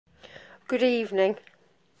Good evening.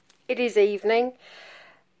 It is evening.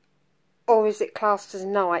 Or is it classed as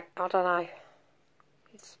night? I don't know.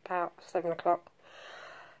 It's about 7 o'clock.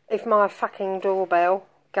 If my fucking doorbell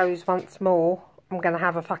goes once more, I'm going to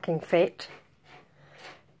have a fucking fit.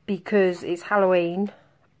 Because it's Halloween.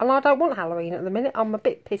 And I don't want Halloween at the minute. I'm a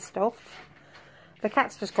bit pissed off. The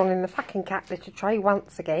cat's just gone in the fucking cat litter tray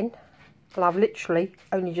once again. And I've literally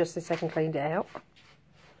only just this second cleaned it out.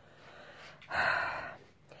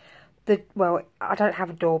 Well, I don't have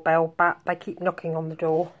a doorbell, but they keep knocking on the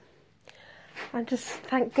door. And just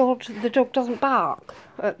thank God the dog doesn't bark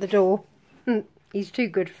at the door. He's too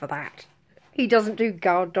good for that. He doesn't do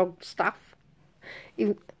guard dog stuff.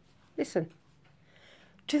 Listen.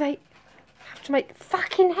 Do they have to make...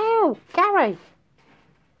 Fucking hell, Gary!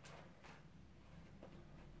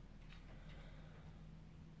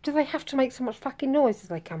 Do they have to make so much fucking noise as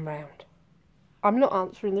they come round? I'm not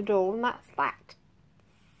answering the door, and that's that.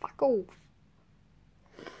 Fuck off.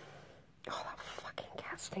 Oh, that fucking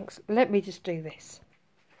cat stinks. Let me just do this.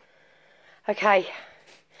 Okay.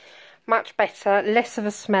 Much better. Less of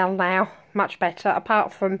a smell now. Much better.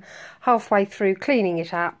 Apart from halfway through cleaning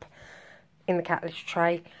it up in the cat litter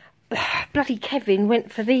tray. Bloody Kevin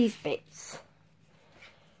went for these bits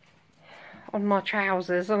on my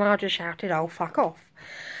trousers, and I just shouted, oh, fuck off.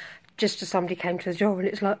 Just as somebody came to the door, and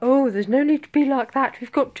it's like, oh, there's no need to be like that.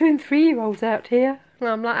 We've got 2- and 3-year-olds out here. And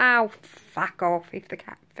I'm like, oh, fuck off if the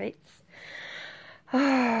cat fits.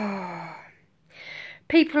 Oh.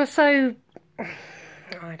 People are so...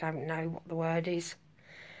 I don't know what the word is.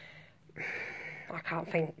 I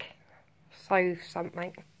can't think. So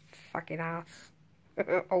something. Fucking ass.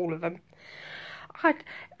 All of them.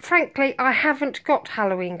 Frankly, I haven't got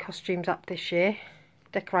Halloween costumes up this year.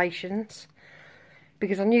 Decorations.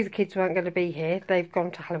 Because I knew the kids weren't going to be here. They've gone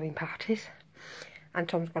to Halloween parties. And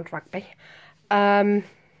Tom's gone to rugby. And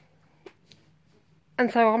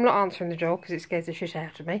so I'm not answering the door because it scares the shit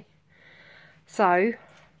out of me. So,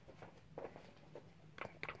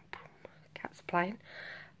 cats are playing.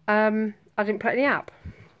 I didn't put any up.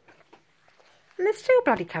 And they're still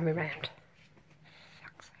bloody coming round.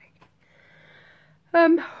 Fuck's sake.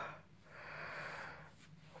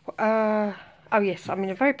 Oh yes, I'm in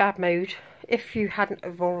a very bad mood. If you hadn't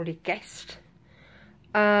have already guessed.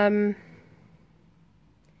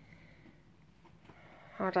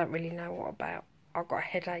 I don't really know what about. I've got a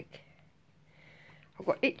headache. I've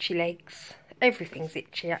got itchy legs. Everything's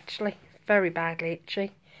itchy, actually. Very badly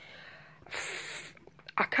itchy.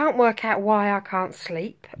 I can't work out why I can't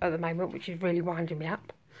sleep at the moment, which is really winding me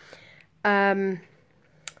up. I'm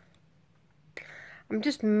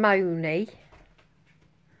just moany.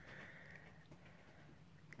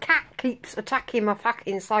 Cat keeps attacking my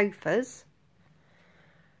fucking sofas.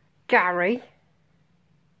 Gary.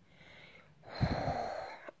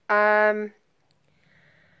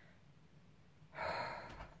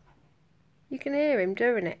 You can hear him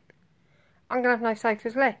doing it. I'm going to have no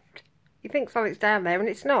sofas left. You think something's down there and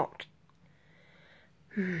it's not.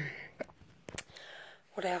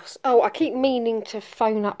 What else? Oh, I keep meaning to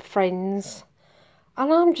phone up friends.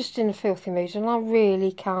 And I'm just in a filthy mood and I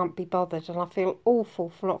really can't be bothered. And I feel awful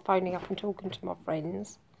for not phoning up and talking to my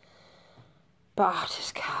friends. But I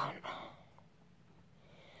just can't.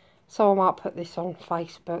 So I might put this on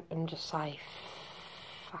Facebook and just say,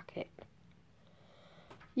 fuck it.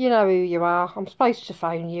 You know who you are. I'm supposed to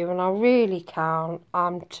phone you and I really can't.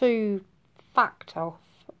 I'm too fucked off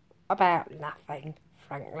about nothing,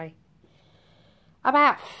 frankly.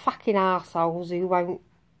 About fucking arseholes who won't...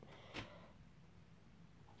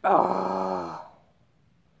 Oh.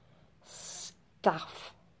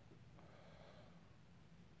 Stuff.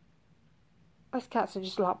 Those cats are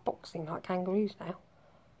just like boxing like kangaroos now.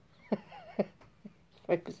 It's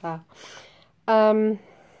very bizarre. I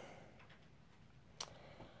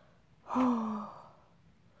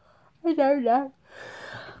don't know.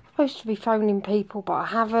 I'm supposed to be phoning people, but I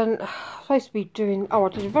haven't. I'm supposed to be doing... Oh, I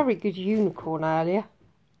did a very good unicorn earlier.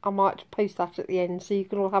 I might post that at the end so you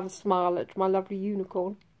can all have a smile at my lovely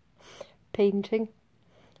unicorn painting.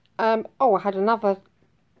 Oh, I had another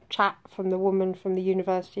chat from the woman from the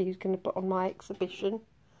university who's going to put on my exhibition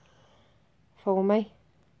for me.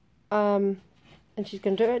 And she's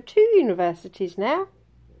going to do it at 2 universities now.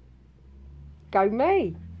 Go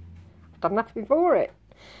me. I've done nothing for it.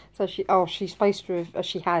 So she's supposed to have,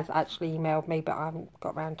 she has actually emailed me, but I haven't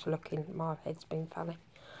got round to looking. My head's been funny.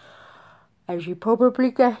 As you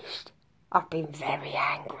probably guessed, I've been very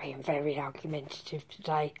angry and very argumentative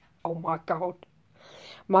today. Oh my God.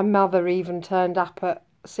 My mother even turned up at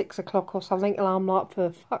 6 o'clock or something, and I'm like,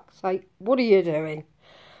 for fuck's sake, what are you doing?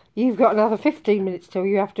 You've got another 15 minutes till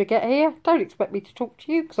you have to get here. Don't expect me to talk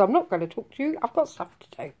to you, because I'm not going to talk to you. I've got stuff to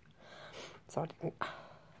do. So I didn't...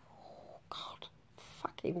 Oh, God.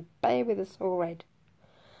 Fucking bear with a sore head.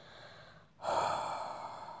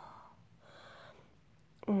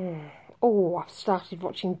 Oh, I've started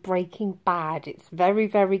watching Breaking Bad. It's very,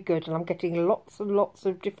 very good, and I'm getting lots and lots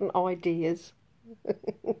of different ideas.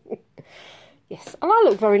 Yes, and I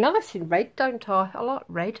look very nice in red, don't I? I like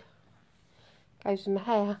red. Goes in my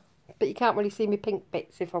hair. But you can't really see me pink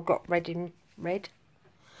bits if I've got red in red.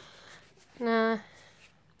 Nah.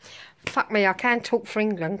 Fuck me, I can talk for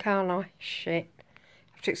England, can't I? Shit.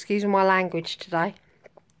 I have to excuse my language today.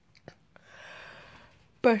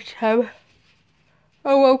 But, oh,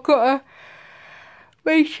 I've got a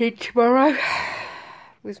meeting tomorrow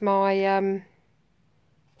with my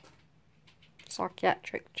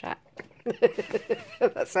psychiatric chat.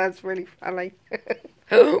 That sounds really funny.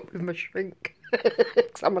 With my shrink.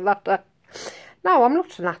 Because I'm a nutter. No, I'm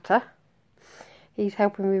not a nutter. He's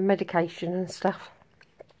helping me with medication and stuff.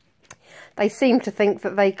 They seem to think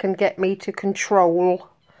that they can get me to control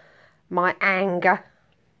my anger.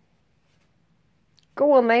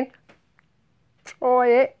 Go on then. Try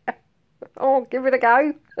it. Oh, give it a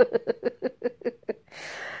go.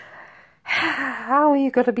 How are you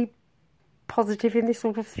got to be positive in this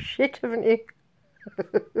sort of shit, haven't you?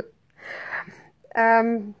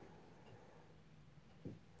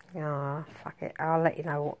 Oh, fuck it. I'll let you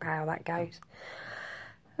know how that goes.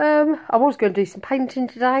 I was going to do some painting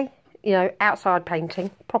today. You know, outside painting.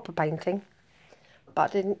 Proper painting. But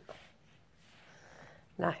I didn't.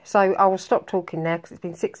 No. So I will stop talking now because it's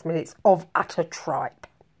been 6 minutes of utter tripe.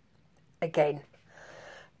 Again.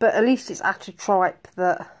 But at least it's utter tripe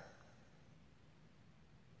that...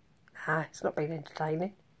 Nah, it's not been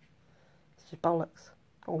entertaining. It's just bollocks.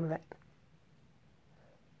 All of it.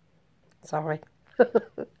 Sorry.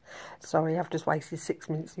 Sorry, I've just wasted 6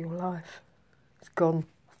 minutes of your life. It's gone.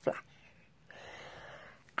 Flash.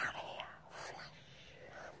 Out of here. Flash.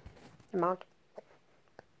 Never mind.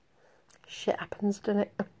 Shit happens, doesn't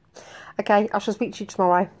it? Okay, I shall speak to you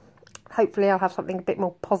tomorrow. Hopefully I'll have something a bit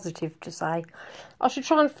more positive to say. I should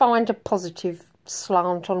try and find a positive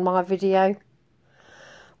slant on my video.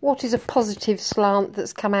 What is a positive slant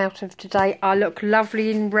that's come out of today? I look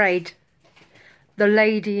lovely in red. The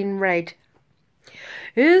lady in red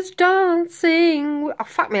is dancing. Oh,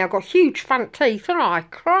 fuck me, I've got huge front teeth, haven't I?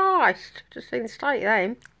 Christ, just seen the state of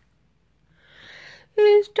them.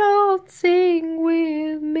 Is dancing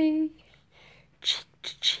with me, cheek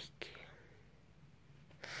to cheek.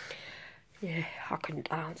 Yeah, I couldn't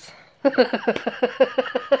dance. Oh,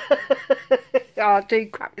 I do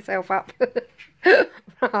crap myself up.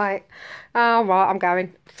 Right. Oh, right, I'm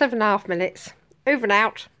going. 7.5 minutes. Over and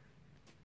out.